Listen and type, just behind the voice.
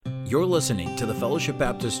You're listening to the Fellowship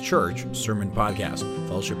Baptist Church Sermon Podcast.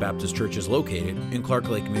 Fellowship Baptist Church is located in Clark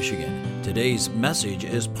Lake, Michigan. Today's message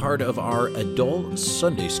is part of our Adult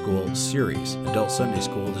Sunday School series. Adult Sunday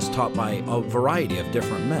School is taught by a variety of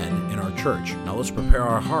different men in our church. Now let's prepare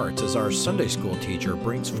our hearts as our Sunday School teacher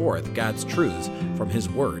brings forth God's truths from His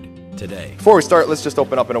Word today. Before we start, let's just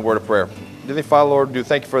open up in a word of prayer. Heavenly Father, Lord, do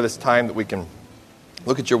thank you for this time that we can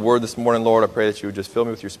look at your Word this morning, Lord. I pray that you would just fill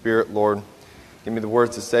me with your Spirit, Lord. Give me the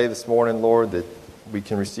words to say this morning, Lord, that we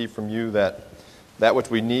can receive from you that which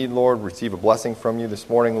we need, Lord, receive a blessing from you this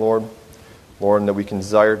morning, Lord. Lord, and that we can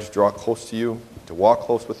desire to draw close to you, to walk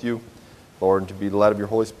close with you, Lord, and to be led of your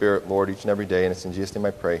Holy Spirit, Lord, each and every day. And it's in Jesus' name I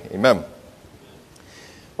pray. Amen.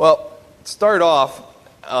 Well, to start off,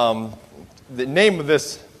 the name of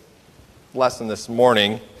this lesson this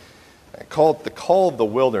morning, I call it The Call of the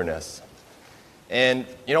Wilderness. And,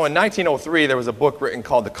 you know, in 1903, there was a book written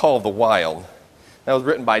called The Call of the Wild. That was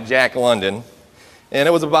written by Jack London. And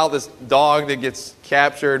it was about this dog that gets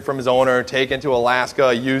captured from his owner, taken to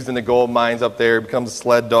Alaska, used in the gold mines up there, becomes a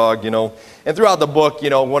sled dog, you know. And throughout the book,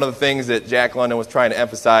 you know, one of the things that Jack London was trying to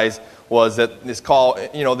emphasize was that this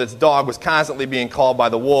dog was constantly being called by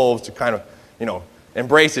the wolves to kind of, you know,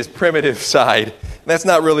 embrace his primitive side. And that's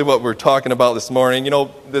not really what we're talking about this morning. You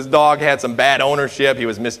know, this dog had some bad ownership. He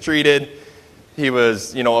was mistreated. He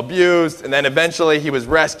was, you know, abused, and then eventually he was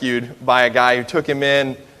rescued by a guy who took him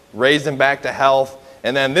in, raised him back to health,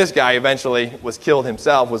 and then this guy eventually was killed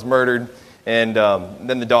himself, was murdered, and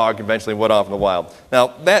then the dog eventually went off in the wild. Now,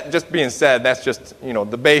 that just being said, that's just, you know,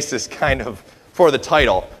 the basis kind of for the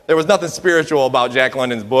title. There was nothing spiritual about Jack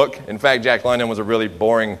London's book. In fact, Jack London was a really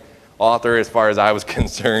boring author as far as I was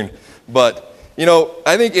concerned. But, you know,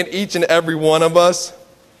 I think in each and every one of us,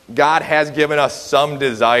 God has given us some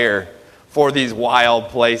desire for these wild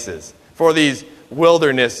places, for these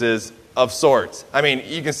wildernesses of sorts. I mean,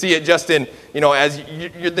 you can see it just in, you know, as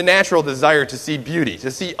the natural desire to see beauty, to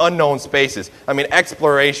see unknown spaces. I mean,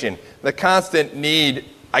 exploration, the constant need,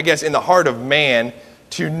 I guess, in the heart of man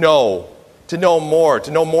to know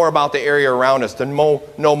more about the area around us, to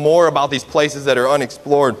know more about these places that are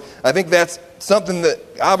unexplored. I think that's something that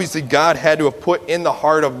obviously God had to have put in the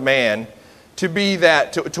heart of man to be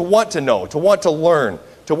that, to want to know, to want to learn,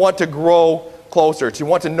 to want to grow closer, to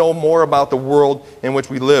want to know more about the world in which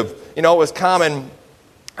we live. You know, it was common,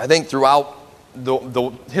 I think, throughout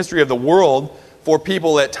the history of the world for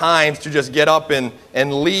people at times to just get up and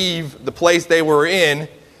leave the place they were in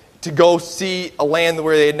to go see a land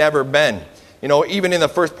where they had never been. You know, even in the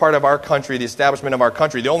first part of our country, the establishment of our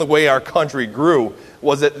country, the only way our country grew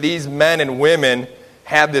was that these men and women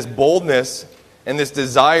had this boldness and this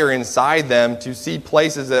desire inside them to see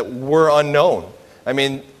places that were unknown. I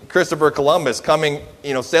mean, Christopher Columbus coming,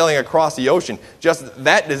 you know, sailing across the ocean, just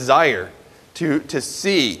that desire to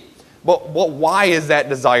see. But why is that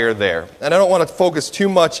desire there? And I don't want to focus too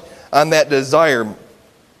much on that desire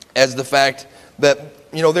as the fact that,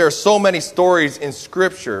 you know, there are so many stories in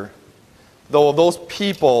Scripture, though, of those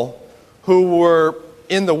people who were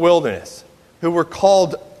in the wilderness, who were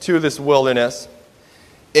called to this wilderness,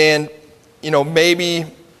 and, you know, maybe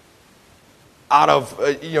out of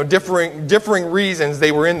differing reasons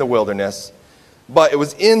they were in the wilderness, but it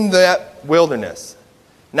was in that wilderness,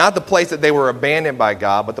 not the place that they were abandoned by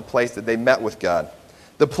God, but the place that they met with God.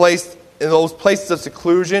 The place, in those places of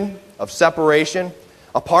seclusion, of separation,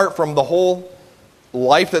 apart from the whole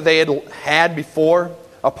life that they had before,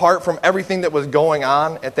 apart from everything that was going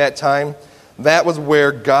on at that time, that was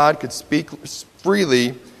where God could speak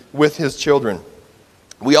freely with His children.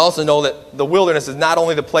 We also know that the wilderness is not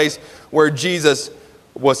only the place where Jesus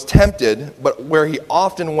was tempted, but where He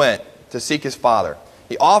often went to seek His Father.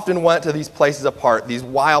 He often went to these places apart, these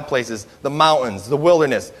wild places, the mountains, the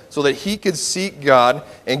wilderness, so that He could seek God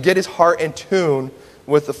and get His heart in tune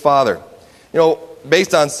with the Father. You know,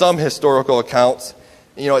 based on some historical accounts,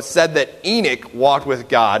 you know, it's said that Enoch walked with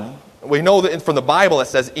God. We know that from the Bible it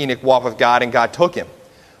says Enoch walked with God and God took him.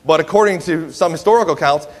 But according to some historical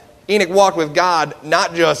accounts, Enoch walked with God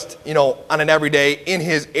not just, you know, on an everyday in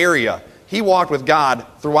his area. He walked with God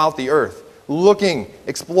throughout the earth, looking,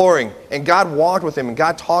 exploring, and God walked with him and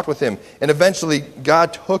God talked with him, and eventually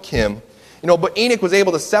God took him. You know, but Enoch was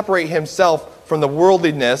able to separate himself from the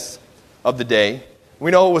worldliness of the day.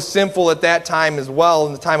 We know it was sinful at that time as well,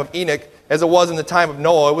 in the time of Enoch, as it was in the time of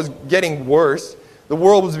Noah. It was getting worse. The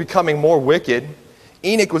world was becoming more wicked.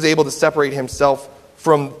 Enoch was able to separate himself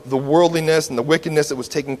from the worldliness and the wickedness that was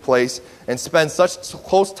taking place and spend such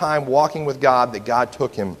close time walking with God that God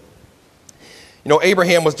took him. You know,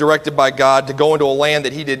 Abraham was directed by God to go into a land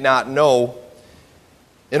that he did not know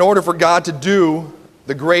in order for God to do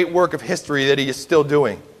the great work of history that He is still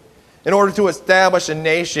doing. in order to establish a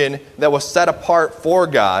nation that was set apart for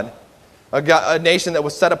God, a nation that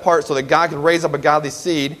was set apart so that God could raise up a godly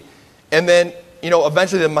seed, and then,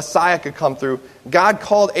 eventually the Messiah could come through. God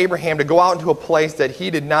called Abraham to go out into a place that he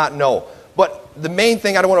did not know. But the main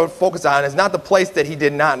thing I want to focus on is not the place that he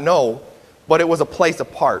did not know, but it was a place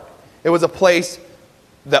apart. It was a place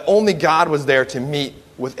that only God was there to meet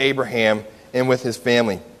with Abraham and with his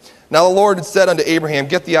family. Now the Lord had said unto Abraham,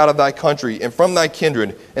 Get thee out of thy country, and from thy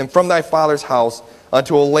kindred, and from thy father's house,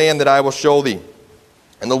 unto a land that I will show thee.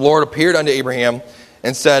 And the Lord appeared unto Abraham,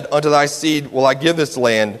 and said, Unto thy seed will I give this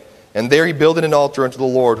land. And there he builded an altar unto the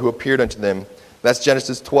Lord, who appeared unto them. That's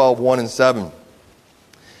Genesis 12, 1 and 7.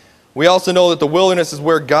 We also know that the wilderness is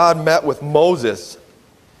where God met with Moses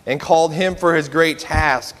and called him for his great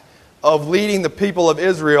task of leading the people of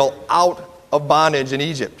Israel out of bondage in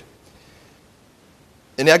Egypt.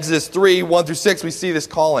 In Exodus 3, 1 through 6, we see this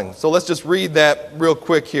calling. So let's just read that real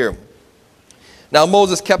quick here. Now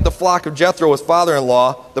Moses kept the flock of Jethro, his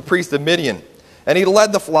father-in-law, the priest of Midian. And he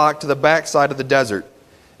led the flock to the backside of the desert,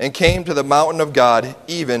 and came to the mountain of God,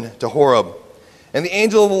 even to Horeb. And the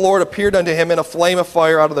angel of the Lord appeared unto him in a flame of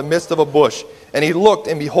fire out of the midst of a bush. And he looked,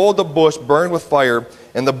 and behold, the bush burned with fire,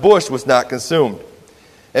 and the bush was not consumed.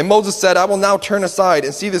 And Moses said, I will now turn aside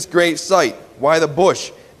and see this great sight, why the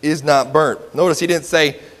bush is not burnt. Notice he didn't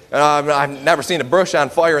say, I've never seen a bush on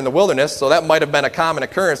fire in the wilderness, so that might have been a common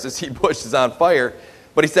occurrence to see bushes on fire.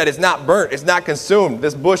 But he said, it's not burnt, it's not consumed.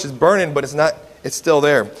 This bush is burning, but it's still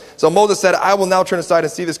there. So Moses said, I will now turn aside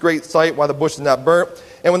and see this great sight, why the bush is not burnt.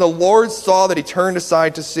 And when the Lord saw that he turned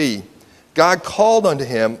aside to see, God called unto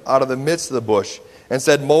him out of the midst of the bush, and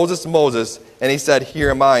said, Moses, Moses. And he said, Here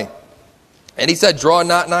am I. And he said, Draw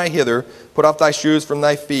not nigh hither, put off thy shoes from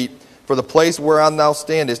thy feet, for the place whereon thou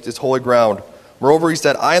standest is holy ground. Moreover, he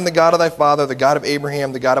said, I am the God of thy father, the God of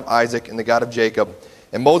Abraham, the God of Isaac, and the God of Jacob.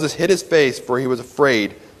 And Moses hid his face, for he was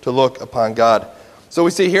afraid to look upon God. So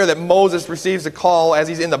we see here that Moses receives a call as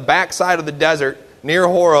he's in the backside of the desert near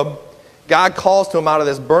Horeb. God calls to him out of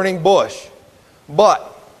this burning bush,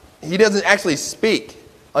 but he doesn't actually speak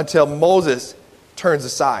until Moses turns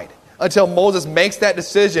aside, until Moses makes that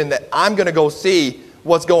decision that I'm going to go see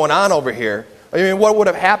what's going on over here. I mean, what would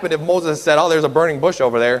have happened if Moses said, there's a burning bush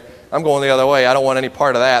over there. I'm going the other way. I don't want any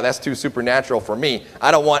part of that. That's too supernatural for me.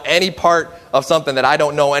 I don't want any part of something that I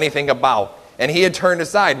don't know anything about. And he had turned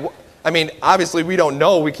aside. I mean, obviously we don't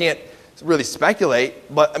know. We can't really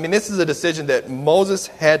speculate. But, this is a decision that Moses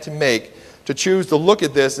had to make, to choose to look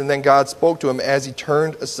at this, and then God spoke to him as he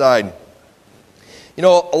turned aside. A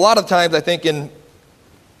lot of times I think in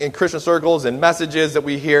Christian circles and messages that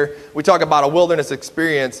we hear, we talk about a wilderness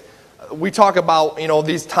experience. We talk about,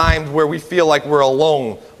 these times where we feel like we're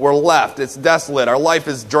alone, we're left, it's desolate, our life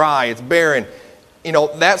is dry, it's barren.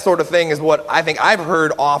 That sort of thing is what I think I've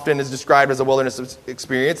heard often is described as a wilderness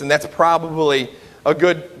experience, and that's probably a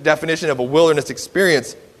good definition of a wilderness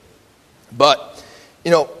experience. But,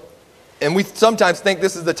 and we sometimes think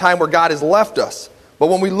this is the time where God has left us. But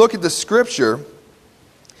when we look at the Scripture,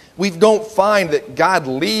 we don't find that God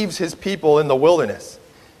leaves his people in the wilderness.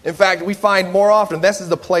 In fact, we find more often this is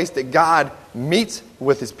the place that God meets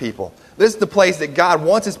with his people. This is the place that God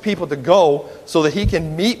wants his people to go so that he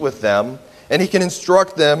can meet with them, and he can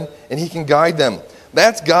instruct them, and he can guide them.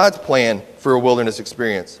 That's God's plan for a wilderness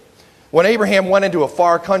experience. When Abraham went into a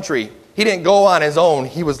far country, he didn't go on his own.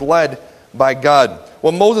 He was led by God.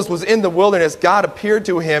 When Moses was in the wilderness, God appeared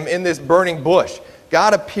to him in this burning bush.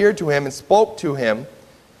 God appeared to him and spoke to him.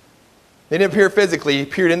 He didn't appear physically. He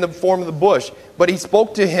appeared in the form of the bush. But he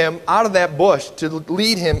spoke to him out of that bush to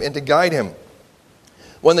lead him and to guide him.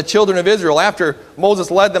 When the children of Israel, after Moses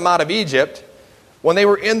led them out of Egypt, when they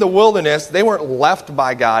were in the wilderness, they weren't left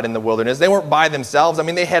by God in the wilderness. They weren't by themselves.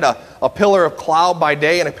 They had a pillar of cloud by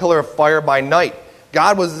day and a pillar of fire by night.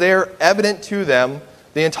 God was there evident to them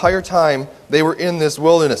the entire time they were in this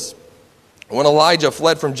wilderness. When Elijah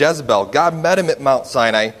fled from Jezebel, God met him at Mount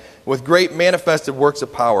Sinai with great manifested works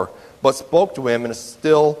of power, but spoke to him in a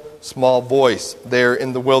still small voice there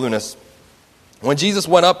in the wilderness. When Jesus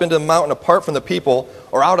went up into the mountain apart from the people,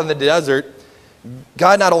 or out in the desert,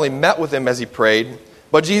 God not only met with him as he prayed,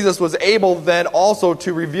 but Jesus was able then also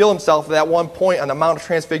to reveal himself at that one point on the Mount of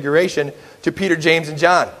Transfiguration to Peter, James, and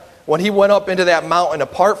John. When he went up into that mountain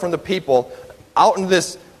apart from the people, out in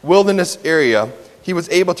this wilderness area, he was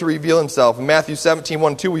able to reveal himself. In Matthew 17,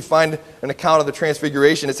 1 and 2, we find an account of the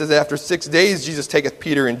transfiguration. It says, After 6 days Jesus taketh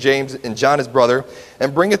Peter and James and John his brother,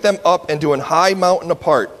 and bringeth them up into an high mountain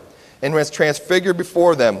apart, and was transfigured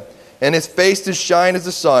before them. And his face did shine as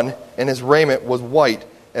the sun, and his raiment was white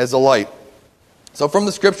as the light. So from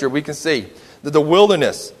the Scripture we can see that the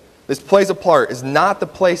wilderness This place apart is not the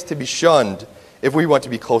place to be shunned if we want to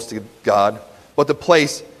be close to God, but the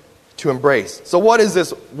place to embrace. So what is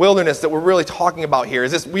this wilderness that we're really talking about here?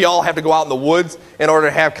 Is this we all have to go out in the woods in order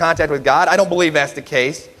to have contact with God? I don't believe that's the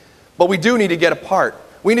case. But we do need to get apart.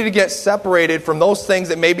 We need to get separated from those things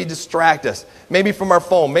that maybe distract us. Maybe from our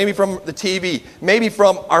phone, maybe from the TV, maybe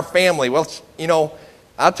from our family. Well,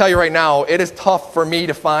 I'll tell you right now, it is tough for me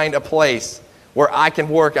to find a place where I can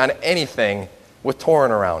work on anything with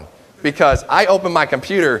Torrent around. Because I open my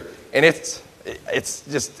computer and it's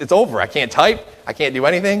over. I can't type. I can't do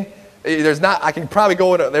anything. There's not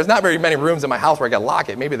very many rooms in my house where I can lock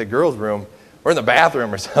it. Maybe the girls' room or in the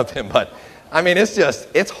bathroom or something. But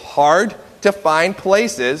it's hard to find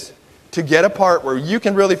places to get apart where you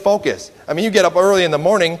can really focus. You get up early in the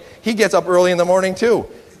morning. He gets up early in the morning too.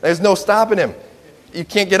 There's no stopping him. You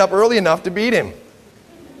can't get up early enough to beat him.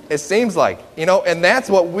 It seems like, and that's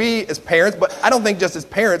what we as parents, but I don't think just as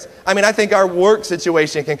parents, I think our work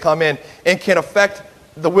situation can come in and can affect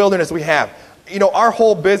the wilderness we have. Our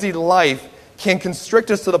whole busy life can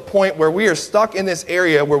constrict us to the point where we are stuck in this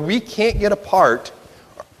area where we can't get apart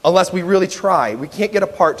unless we really try. We can't get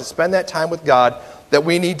apart to spend that time with God that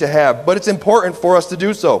we need to have. But it's important for us to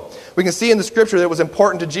do so. We can see in the Scripture that it was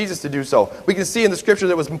important to Jesus to do so. We can see in the Scripture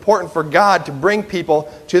that it was important for God to bring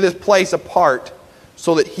people to this place apart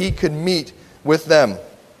so that He could meet with them.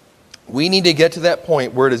 We need to get to that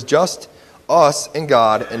point where it is just us and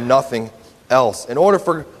God and nothing else in order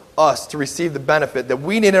for us to receive the benefit that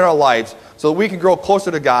we need in our lives so that we can grow closer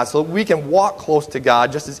to God, so that we can walk close to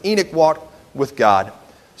God just as Enoch walked with God,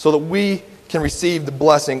 so that we can receive the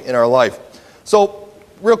blessing in our life. So,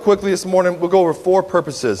 real quickly this morning, we'll go over 4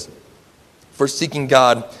 purposes for seeking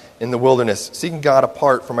God in the wilderness, seeking God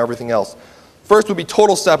apart from everything else. First would be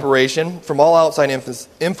total separation from all outside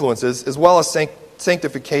influences, as well as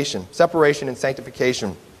sanctification, separation and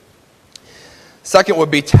sanctification. Second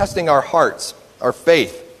would be testing our hearts, our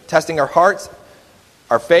faith, testing our hearts,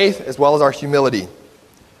 our faith, as well as our humility.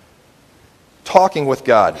 Talking with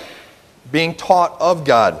God, being taught of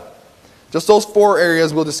God. Just those 4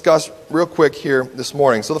 areas we'll discuss real quick here this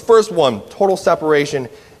morning. So the first one, total separation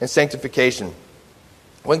and sanctification.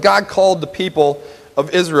 When God called the people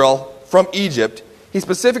of Israel from Egypt, He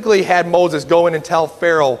specifically had Moses go in and tell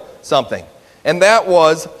Pharaoh something. And that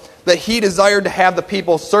was that he desired to have the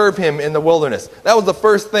people serve him in the wilderness. That was the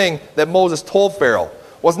first thing that Moses told Pharaoh.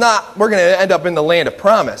 Was not, we're going to end up in the land of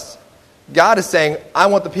promise. God is saying, I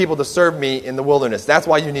want the people to serve me in the wilderness. That's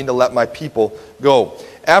why you need to let my people go.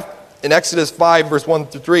 In Exodus 5, verse 1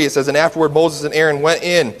 through 3, it says, And afterward Moses and Aaron went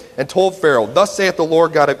in and told Pharaoh, Thus saith the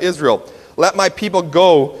Lord God of Israel, Let my people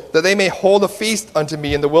go, that they may hold a feast unto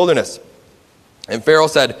me in the wilderness. And Pharaoh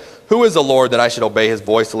said, Who is the Lord that I should obey his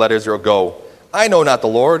voice to let Israel go? I know not the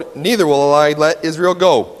Lord, neither will I let Israel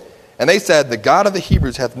go. And they said, The God of the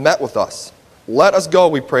Hebrews hath met with us. Let us go,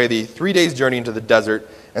 we pray thee, 3 days' journey into the desert,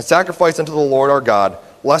 and sacrifice unto the Lord our God,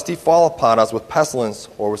 lest he fall upon us with pestilence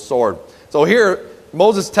or with sword. So here,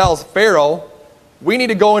 Moses tells Pharaoh, we need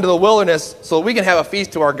to go into the wilderness so that we can have a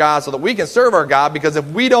feast to our God, so that we can serve our God, because if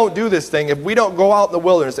we don't do this thing, if we don't go out in the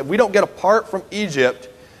wilderness, if we don't get apart from Egypt,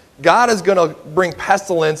 God is going to bring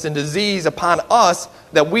pestilence and disease upon us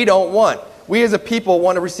that we don't want. We as a people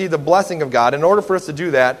want to receive the blessing of God. In order for us to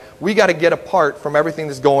do that, we got to get apart from everything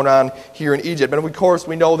that's going on here in Egypt. And of course,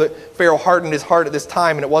 we know that Pharaoh hardened his heart at this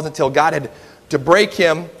time, and it wasn't until God had to break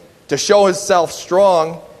him to show himself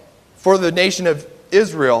strong for the nation of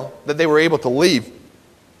Israel that they were able to leave.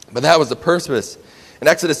 But that was the purpose. In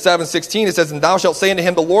Exodus 7:16 it says, And thou shalt say unto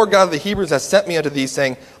him, The Lord God of the Hebrews hath sent me unto thee,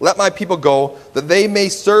 saying, Let my people go, that they may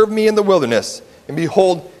serve me in the wilderness. And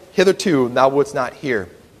behold, hitherto thou wouldst not hear.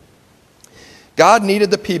 God needed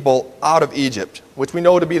the people out of Egypt, which we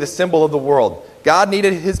know to be the symbol of the world. God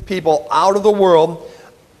needed his people out of the world,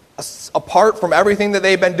 apart from everything that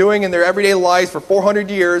they've been doing in their everyday lives for 400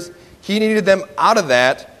 years. He needed them out of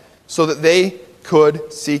that so that they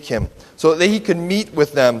could seek him, so that he could meet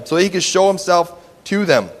with them, so that he could show himself to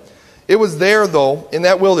them. It was there, though, in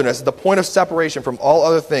that wilderness, the point of separation from all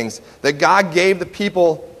other things, that God gave the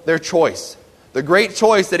people their choice. The great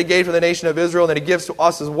choice that he gave to the nation of Israel and that he gives to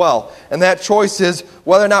us as well. And that choice is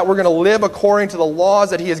whether or not we're going to live according to the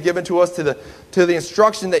laws that he has given to us, to the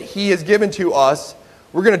instruction that he has given to us.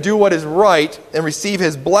 We're going to do what is right and receive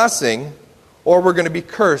his blessing, or we're going to be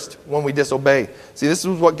cursed when we disobey. See, this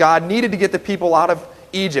is what God needed to get the people out of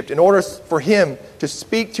Egypt in order for him to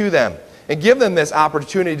speak to them and give them this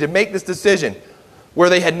opportunity to make this decision where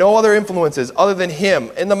they had no other influences other than him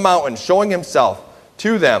in the mountain showing himself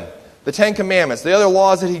to them. The 10 Commandments, the other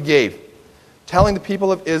laws that he gave, telling the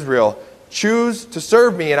people of Israel, choose to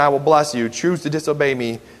serve me and I will bless you. Choose to disobey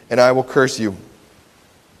me and I will curse you.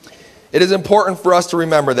 It is important for us to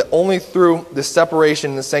remember that only through this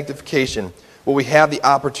separation and the sanctification will we have the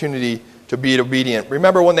opportunity to be obedient.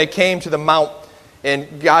 Remember when they came to the mount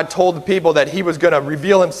and God told the people that he was going to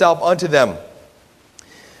reveal himself unto them.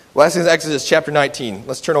 Last thing is Exodus chapter 19.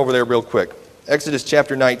 Let's turn over there real quick. Exodus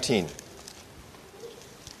chapter 19.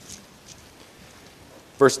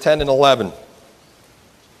 Verse 10 and 11. It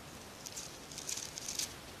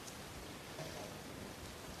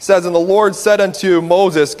says, And the Lord said unto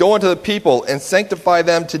Moses, Go unto the people, and sanctify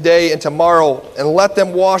them today and tomorrow, and let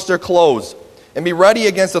them wash their clothes, and be ready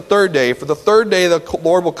against the third day. For the third day the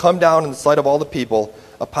Lord will come down in the sight of all the people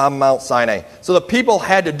upon Mount Sinai. So the people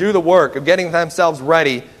had to do the work of getting themselves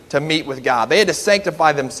ready to meet with God. They had to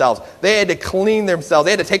sanctify themselves. They had to clean themselves.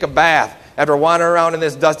 They had to take a bath after wandering around in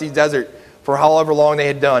this dusty desert for however long they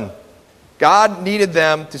had done. God needed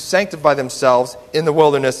them to sanctify themselves in the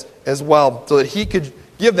wilderness as well, so that he could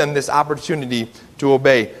give them this opportunity to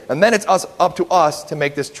obey. And then it's up to us to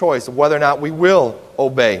make this choice of whether or not we will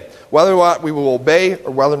obey. Whether or not we will obey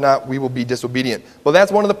or whether or not we will be disobedient. But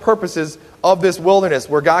that's one of the purposes of this wilderness,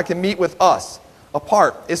 where God can meet with us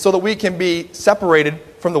apart, is so that we can be separated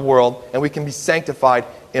from the world and we can be sanctified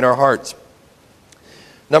in our hearts.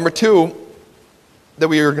 Number two that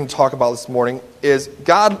we are going to talk about this morning is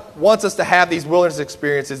God wants us to have these wilderness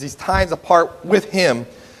experiences, these times apart with him,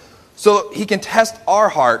 so he can test our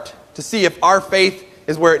heart to see if our faith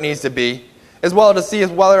is where it needs to be, as well as to see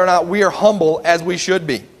whether or not we are humble as we should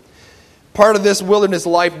be. Part of this wilderness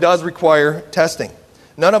life does require testing.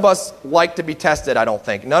 None of us like to be tested, I don't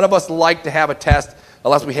think. None of us like to have a test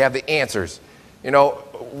unless we have the answers.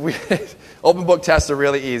 Open book tests are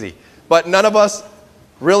really easy. But none of us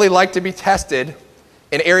really like to be tested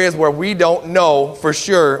in areas where we don't know for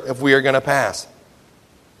sure if we are going to pass.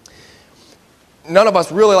 None of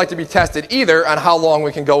us really like to be tested either on how long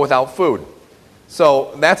we can go without food.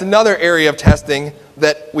 So that's another area of testing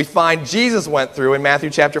that we find Jesus went through in Matthew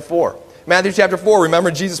chapter 4. Matthew chapter 4,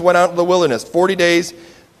 remember Jesus went out into the wilderness, 40 days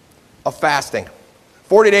of fasting.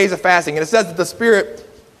 40 days of fasting. And it says that the Spirit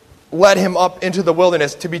led him up into the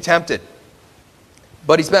wilderness to be tempted.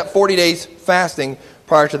 But he spent 40 days fasting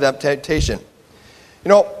prior to that temptation.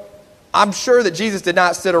 I'm sure that Jesus did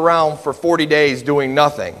not sit around for 40 days doing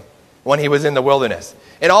nothing when he was in the wilderness.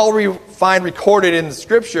 And all we find recorded in the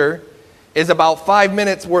Scripture is about 5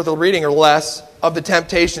 minutes worth of reading or less of the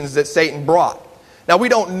temptations that Satan brought. Now, we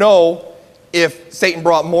don't know if Satan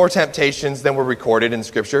brought more temptations than were recorded in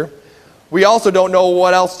Scripture. We also don't know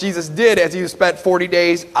what else Jesus did as he spent 40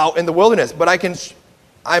 days out in the wilderness. But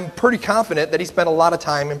I'm pretty confident that he spent a lot of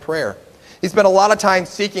time in prayer. He spent a lot of time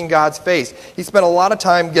seeking God's face. He spent a lot of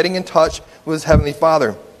time getting in touch with his Heavenly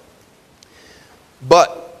Father.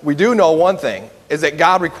 But we do know one thing, is that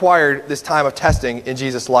God required this time of testing in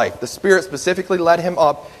Jesus' life. The Spirit specifically led him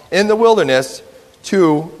up in the wilderness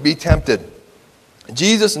to be tempted.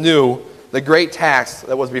 Jesus knew the great task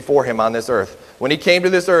that was before him on this earth. When he came to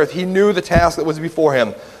this earth, he knew the task that was before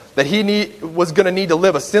him, that he was going to need to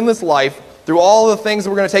live a sinless life through all the things that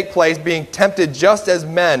were going to take place, being tempted just as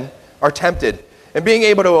men are tempted, and being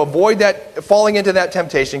able to avoid that, falling into that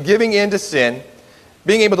temptation, giving in to sin,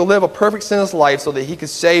 being able to live a perfect sinless life so that he could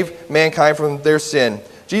save mankind from their sin.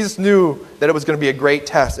 Jesus knew that it was going to be a great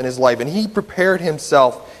test in his life, and he prepared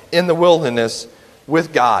himself in the wilderness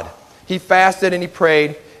with God. He fasted and he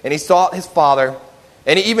prayed, and he sought his Father,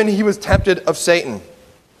 and he was tempted of Satan.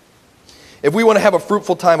 If we want to have a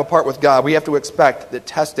fruitful time apart with God, we have to expect that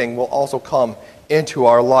testing will also come into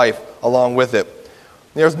our life along with it.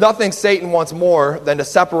 There's nothing Satan wants more than to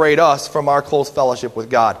separate us from our close fellowship with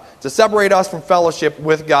God. To separate us from fellowship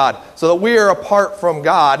with God. So that we are apart from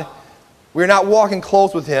God. We're not walking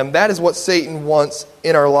close with him. That is what Satan wants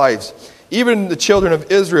in our lives. Even the children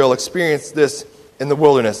of Israel experienced this in the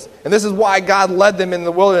wilderness. And this is why God led them in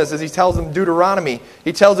the wilderness, as he tells them in Deuteronomy.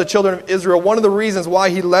 He tells the children of Israel one of the reasons why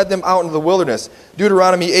he led them out into the wilderness.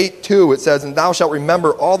 Deuteronomy 8:2, it says, And thou shalt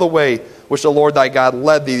remember all the way which the Lord thy God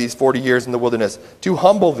led thee these 40 years in the wilderness, to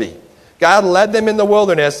humble thee. God led them in the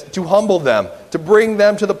wilderness to humble them, to bring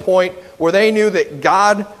them to the point where they knew that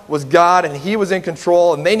God was God and he was in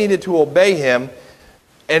control and they needed to obey him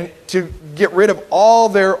and to get rid of all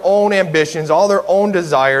their own ambitions, all their own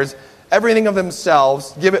desires, everything of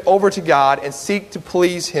themselves, give it over to God and seek to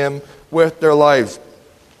please him with their lives.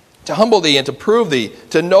 To humble thee and to prove thee,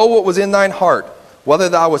 to know what was in thine heart, whether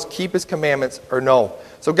thou wouldst keep his commandments or no.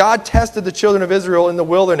 So God tested the children of Israel in the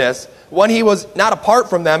wilderness. When he was not apart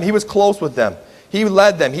from them, he was close with them. He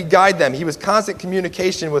led them, he guided them. He was constant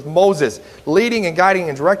communication with Moses, leading and guiding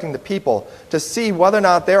and directing the people to see whether or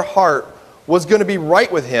not their heart was going to be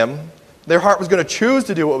right with him, their heart was going to choose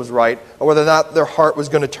to do what was right, or whether or not their heart was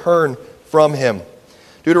going to turn from him.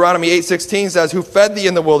 Deuteronomy 8:16 says, "Who fed thee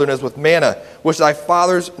in the wilderness with manna, which thy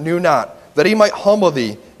fathers knew not, that he might humble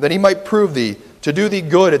thee, that he might prove thee, to do thee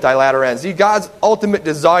good at thy latter end." See, God's ultimate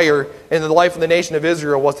desire in the life of the nation of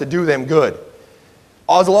Israel was to do them good.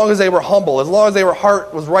 As long as they were humble, as long as their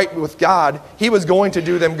heart was right with God, he was going to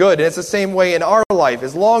do them good. And it's the same way in our life.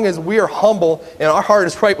 As long as we are humble and our heart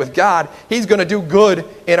is right with God, he's going to do good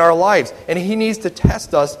in our lives. And he needs to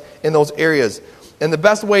test us in those areas. And the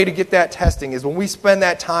best way to get that testing is when we spend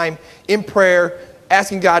that time in prayer,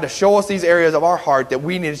 asking God to show us these areas of our heart that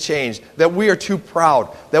we need to change, that we are too proud,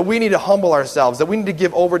 that we need to humble ourselves, that we need to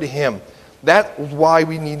give over to him. That's why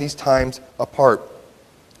we need these times apart.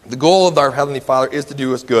 The goal of our Heavenly Father is to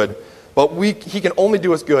do us good, but he can only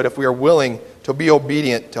do us good if we are willing to be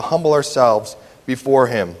obedient, to humble ourselves before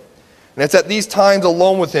him. And it's at these times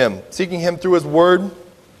alone with him, seeking him through his word,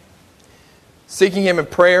 seeking him in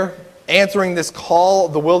prayer, answering this call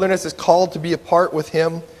of the wilderness, this call to be apart with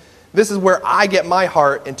him. This is where I get my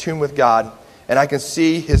heart in tune with God, and I can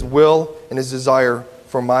see his will and his desire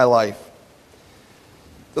for my life.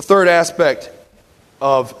 The third aspect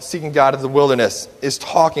of seeking God in the wilderness is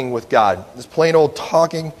talking with God. This plain old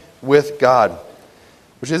talking with God,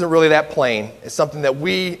 which isn't really that plain. It's something that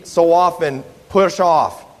we so often push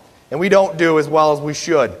off, and we don't do as well as we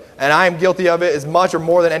should. And I am guilty of it as much or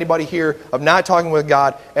more than anybody here of not talking with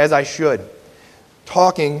God as I should.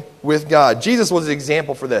 Talking with God. Jesus was an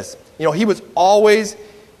example for this. He was always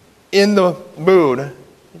in the mood,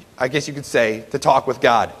 I guess you could say, to talk with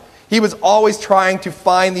God. He was always trying to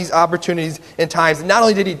find these opportunities and times. And not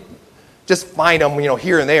only did he just find them,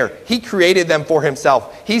 here and there, he created them for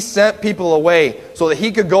himself. He sent people away so that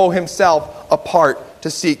he could go himself apart to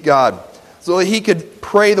seek God, so that he could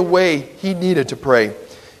pray the way he needed to pray.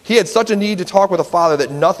 He had such a need to talk with the Father that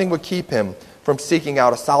nothing would keep him from seeking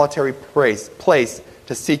out a solitary place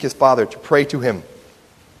to seek his Father, to pray to him.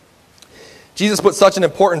 Jesus put such an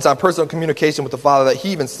importance on personal communication with the Father that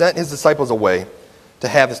he even sent his disciples away to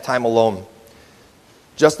have this time alone.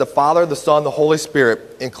 Just the Father, the Son, the Holy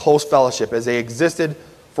Spirit in close fellowship as they existed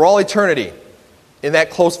for all eternity. In that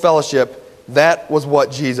close fellowship, that was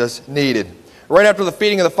what Jesus needed. Right after the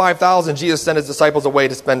feeding of the 5,000, Jesus sent his disciples away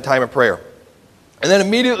to spend time in prayer. And then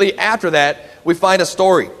immediately after that, we find a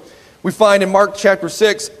story. We find in Mark chapter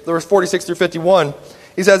 6, verse 46 through 51,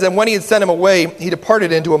 he says, "And when he had sent him away, he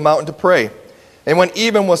departed into a mountain to pray. And when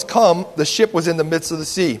even was come, the ship was in the midst of the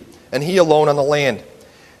sea, and he alone on the land.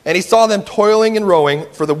 And he saw them toiling and rowing,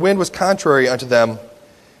 for the wind was contrary unto them.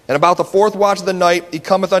 And about the fourth watch of the night he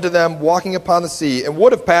cometh unto them, walking upon the sea, and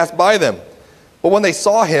would have passed by them. But when they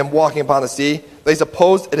saw him walking upon the sea, they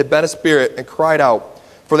supposed it had been a spirit, and cried out.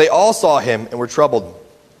 For they all saw him, and were troubled.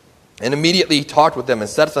 And immediately he talked with them, and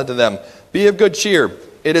saith unto them, Be of good cheer,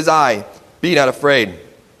 it is I, be not afraid.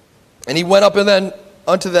 And he went up and then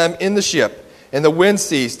unto them in the ship, and the wind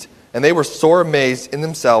ceased, and they were sore amazed in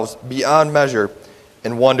themselves beyond measure,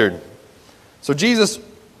 and wondered." So Jesus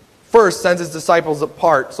first sends his disciples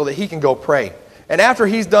apart so that he can go pray. And after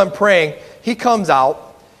he's done praying, he comes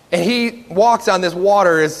out and he walks on this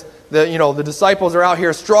water as the disciples are out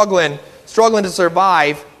here struggling to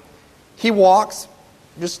survive. He walks,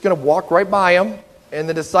 just going to walk right by him, and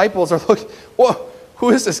the disciples are looking, whoa, who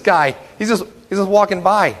is this guy? He's just walking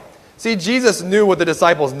by. See, Jesus knew what the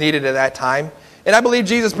disciples needed at that time, and I believe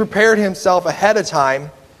Jesus prepared himself ahead of time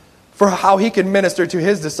for how he could minister to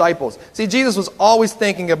his disciples. See, Jesus was always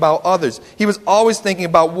thinking about others. He was always thinking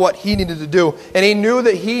about what he needed to do. And he knew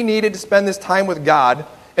that he needed to spend this time with God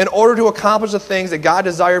in order to accomplish the things that God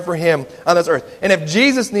desired for him on this earth. And if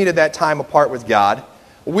Jesus needed that time apart with God,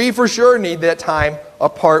 we for sure need that time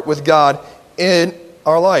apart with God in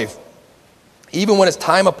our life. Even when his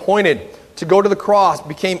time appointed to go to the cross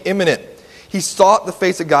became imminent, he sought the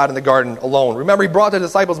face of God in the garden alone. Remember, he brought the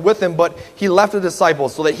disciples with him, but he left the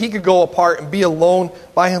disciples so that he could go apart and be alone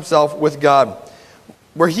by himself with God,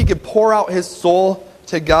 where he could pour out his soul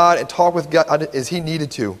to God and talk with God as he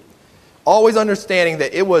needed to. Always understanding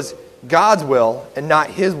that it was God's will and not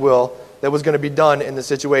his will that was going to be done in the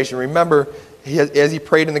situation. Remember, as he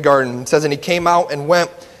prayed in the garden, it says, "And he came out and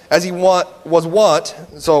went as he was wont,"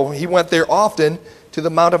 so he went there often, "to the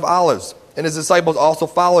Mount of Olives. And his disciples also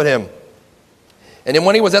followed him. And then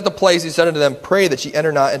when he was at the place, he said unto them, Pray that ye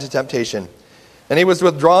enter not into temptation. And he was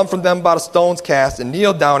withdrawn from them about a stone's cast, and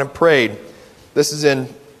kneeled down and prayed." This is in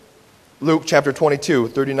Luke chapter 22,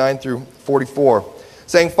 39 through 44.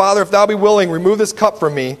 "Saying, Father, if thou be willing, remove this cup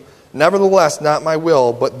from me. Nevertheless, not my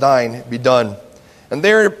will, but thine be done. And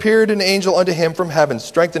there appeared an angel unto him from heaven,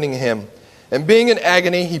 strengthening him. And being in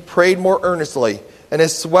agony, he prayed more earnestly. and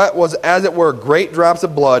his sweat was as it were great drops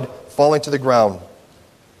of blood falling to the ground.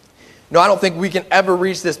 No, I don't think we can ever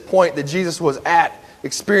reach this point that Jesus was at,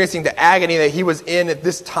 experiencing the agony that he was in at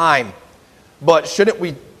this time. But shouldn't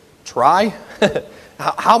we try?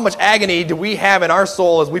 How much agony do we have in our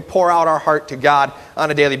soul as we pour out our heart to God on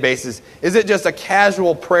a daily basis? Is it just a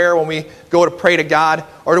casual prayer when we go to pray to God?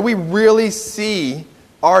 Or do we really see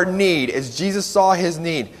our need as Jesus saw his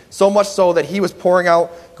need? So much so that he was pouring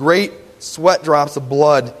out great sweat drops of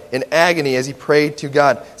blood in agony as he prayed to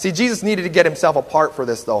God. See, Jesus needed to get himself apart for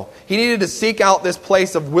this, though. He needed to seek out this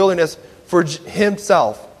place of wilderness for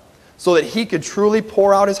himself so that he could truly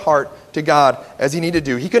pour out his heart to God as he needed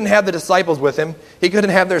to do. He couldn't have the disciples with him. He couldn't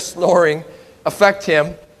have their snoring affect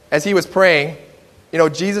him as he was praying.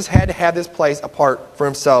 Jesus had to have this place apart for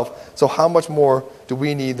himself. So how much more do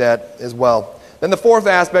we need that as well? Then the fourth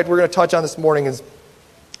aspect we're going to touch on this morning is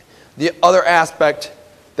the other aspect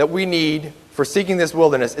that we need for seeking this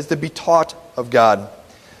wilderness is to be taught of God.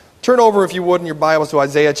 Turn over, if you would, in your Bibles to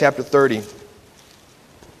Isaiah chapter 30.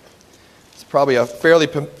 It's probably a fairly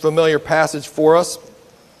familiar passage for us.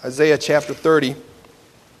 Isaiah chapter 30.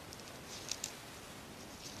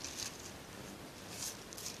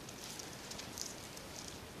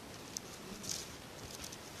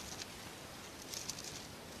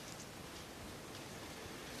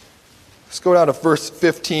 Let's go down to verse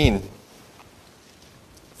 15.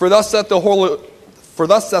 For thus saith the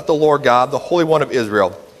Lord God, the Holy One of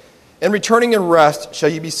Israel, in returning in rest shall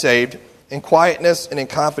ye be saved, in quietness and in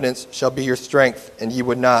confidence shall be your strength, and ye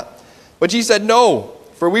would not. But ye said, No,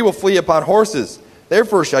 for we will flee upon horses,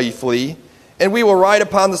 therefore shall ye flee, and we will ride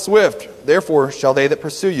upon the swift, therefore shall they that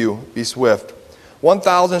pursue you be swift.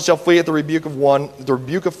 1,000 shall flee at the rebuke of one, at the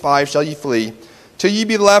rebuke of 5 shall ye flee, till ye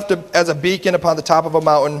be left as a beacon upon the top of a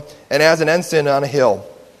mountain, and as an ensign on a hill.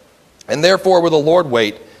 And therefore will the Lord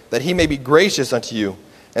wait, that he may be gracious unto you,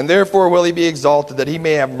 and therefore will he be exalted, that he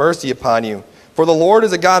may have mercy upon you. For the Lord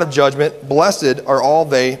is a God of judgment, blessed are all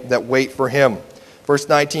they that wait for him. Verse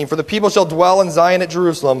 19, For the people shall dwell in Zion at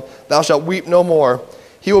Jerusalem, thou shalt weep no more.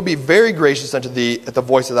 He will be very gracious unto thee at the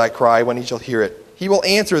voice of thy cry, when he shall hear it. He will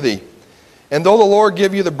answer thee. And though the Lord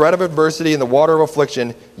give you the bread of adversity and the water of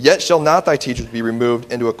affliction, yet shall not thy teachers be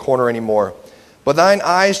removed into a corner any more. But thine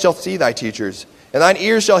eyes shall see thy teachers, and thine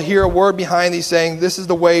ears shall hear a word behind thee, saying, This is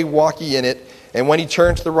the way, walk ye in it. And when ye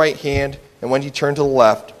turn to the right hand, and when ye turn to the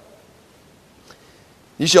left,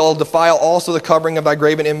 ye shall defile also the covering of thy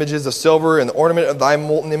graven images of silver, and the ornament of thy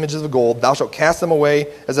molten images of gold. Thou shalt cast them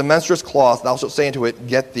away as a menstruous cloth. Thou shalt say unto it,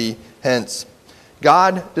 Get thee hence.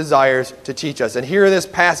 God desires to teach us. And here in this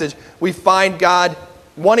passage, we find God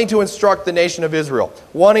wanting to instruct the nation of Israel,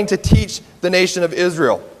 wanting to teach the nation of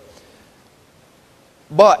Israel.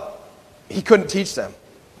 But he couldn't teach them.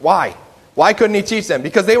 Why? Why couldn't he teach them?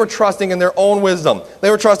 Because they were trusting in their own wisdom. They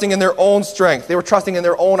were trusting in their own strength. They were trusting in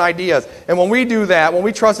their own ideas. And when we do that, when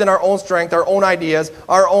we trust in our own strength, our own ideas,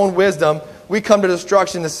 our own wisdom, we come to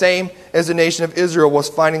destruction the same as the nation of Israel was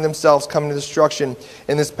finding themselves coming to destruction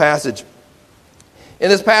in this passage. In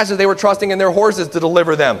this passage, they were trusting in their horses to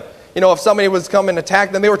deliver them. If somebody was coming and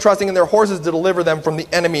attack them, they were trusting in their horses to deliver them from the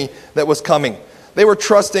enemy that was coming. They were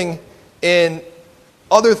trusting in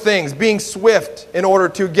other things, being swift in order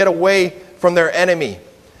to get away from their enemy.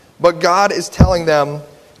 But God is telling them,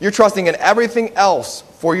 you're trusting in everything else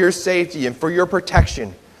for your safety and for your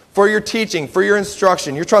protection, for your teaching, for your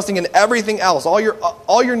instruction. You're trusting in everything else, all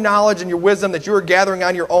your knowledge and your wisdom that you are gathering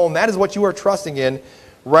on your own. That is what you are trusting in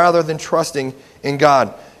rather than trusting in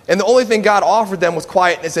God. And the only thing God offered them was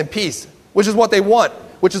quietness and peace, which is what they want,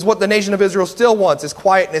 which is what the nation of Israel still wants, is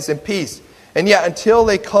quietness and peace. And yet, until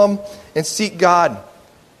they come and seek God,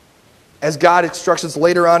 as God instructs us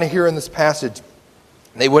later on here in this passage,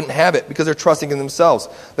 they wouldn't have it because they're trusting in themselves.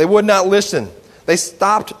 They would not listen. They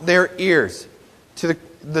stopped their ears to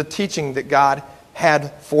the teaching that God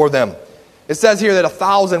had for them. It says here that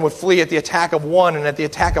 1,000 would flee at the attack of 1 and at the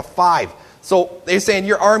attack of 5. So they're saying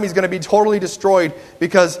your army is going to be totally destroyed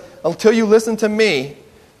because until you listen to me,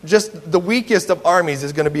 just the weakest of armies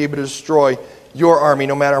is going to be able to destroy your army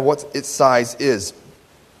no matter what its size is.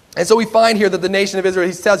 And so we find here that the nation of Israel,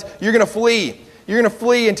 he says, you're going to flee. You're going to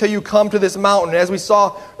flee until you come to this mountain. As we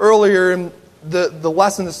saw earlier in the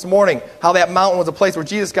lesson this morning, how that mountain was a place where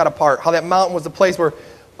Jesus got apart, how that mountain was a place where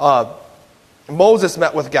Moses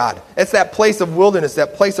met with God. It's that place of wilderness,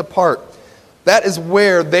 that place apart. That is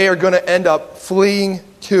where they are going to end up fleeing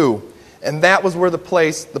to. And that was where the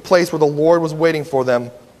place where the Lord was waiting for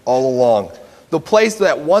them all along. The place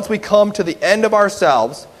that once we come to the end of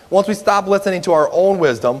ourselves, once we stop listening to our own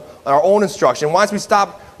wisdom, our own instruction, once we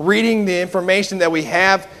stop reading the information that we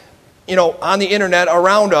have, on the internet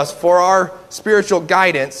around us for our spiritual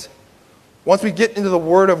guidance, once we get into the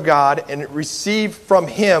Word of God and receive from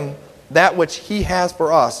Him that which He has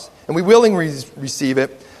for us, and we willingly receive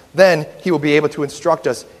it, then He will be able to instruct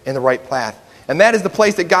us in the right path. And that is the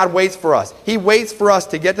place that God waits for us. He waits for us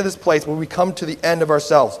to get to this place where we come to the end of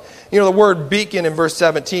ourselves. The word beacon in verse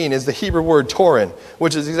 17 is the Hebrew word Torin,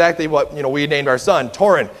 which is exactly what we named our son,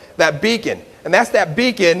 Torin, that beacon. And that's that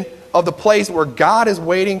beacon of the place where God is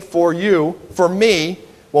waiting for you, for me,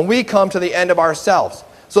 when we come to the end of ourselves.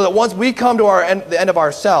 So that once we come to the end of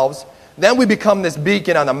ourselves, then we become this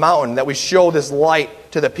beacon on the mountain that we show this light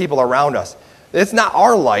to the people around us. It's not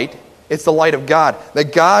our light, it's the light of God.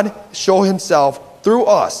 That God show Himself through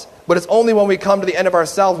us. But it's only when we come to the end of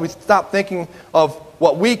ourselves we stop thinking of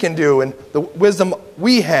what we can do and the wisdom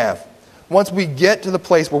we have. Once we get to the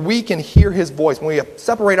place where we can hear His voice, when we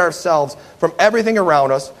separate ourselves from everything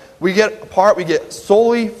around us, we get apart, we get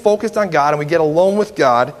solely focused on God, and we get alone with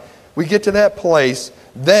God, we get to that place,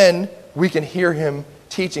 then we can hear Him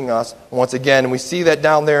teaching us once again. And we see that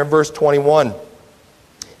down there in verse 21.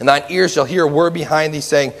 And thine ears shall hear a word behind thee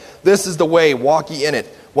saying, this is the way, walk ye in it.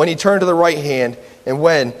 When ye turn to the right hand, and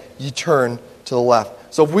when ye turn to the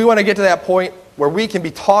left. So if we want to get to that point where we can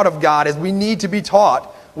be taught of God as we need to be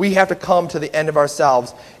taught, we have to come to the end of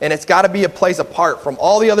ourselves. And it's got to be a place apart from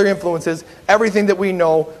all the other influences, everything that we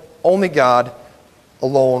know, only God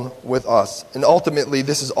alone with us. And ultimately,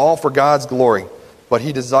 this is all for God's glory, but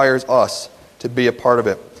He desires us to be a part of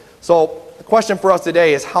it. So the question for us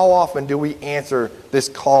today is, how often do we answer this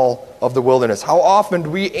call of the wilderness? How often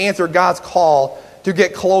do we answer God's call to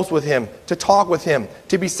get close with Him, to talk with Him,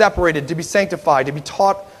 to be separated, to be sanctified, to be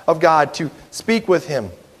taught of God, to speak with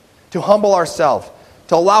Him, to humble ourselves,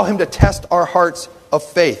 to allow Him to test our hearts of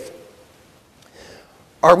faith?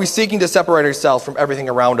 Are we seeking to separate ourselves from everything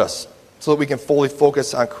around us so that we can fully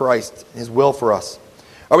focus on Christ and His will for us?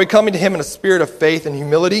 Are we coming to Him in a spirit of faith and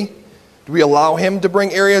humility? Do we allow Him to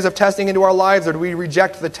bring areas of testing into our lives, or do we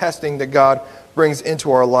reject the testing that God brings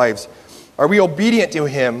into our lives? Are we obedient to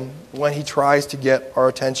Him when He tries to get our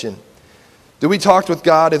attention? Do we talk with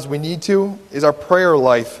God as we need to? Is our prayer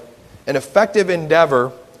life an effective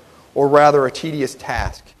endeavor, or rather a tedious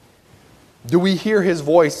task? Do we hear His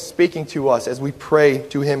voice speaking to us as we pray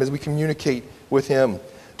to Him, as we communicate with Him?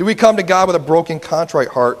 Do we come to God with a broken, contrite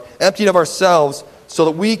heart, emptied of ourselves, so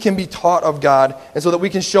that we can be taught of God and so that we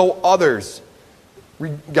can show others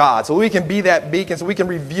God, so we can be that beacon, so we can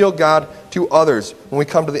reveal God to others when we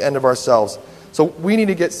come to the end of ourselves? So we need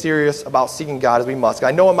to get serious about seeking God as we must.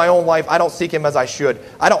 I know in my own life I don't seek Him as I should.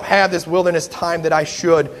 I don't have this wilderness time that I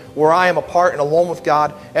should, where I am apart and alone with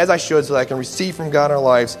God as I should, so that I can receive from God in our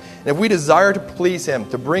lives. And if we desire to please Him,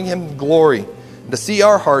 to bring Him glory, and to see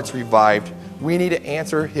our hearts revived, we need to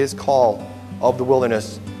answer His call of the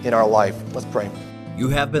wilderness in our life. Let's pray. You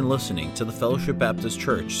have been listening to the Fellowship Baptist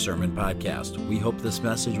Church Sermon Podcast. We hope this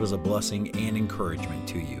message was a blessing and encouragement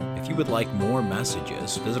to you. If you would like more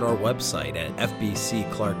messages, visit our website at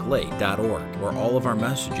fbcclarklake.org, where all of our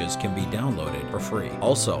messages can be downloaded for free.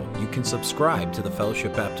 Also, you can subscribe to the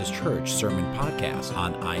Fellowship Baptist Church Sermon Podcast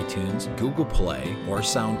on iTunes, Google Play, or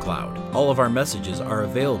SoundCloud. All of our messages are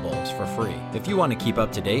available for free. If you want to keep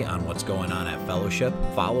up to date on what's going on at Fellowship,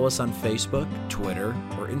 follow us on Facebook, Twitter,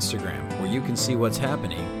 or Instagram, where you can see what's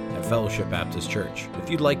happening at Fellowship Baptist Church. If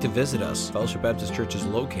you'd like to visit us, Fellowship Baptist Church is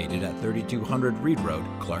located at 3200 Reed Road,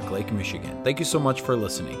 Clark Lake, Michigan. Thank you so much for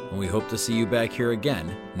listening, and we hope to see you back here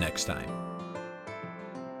again next time.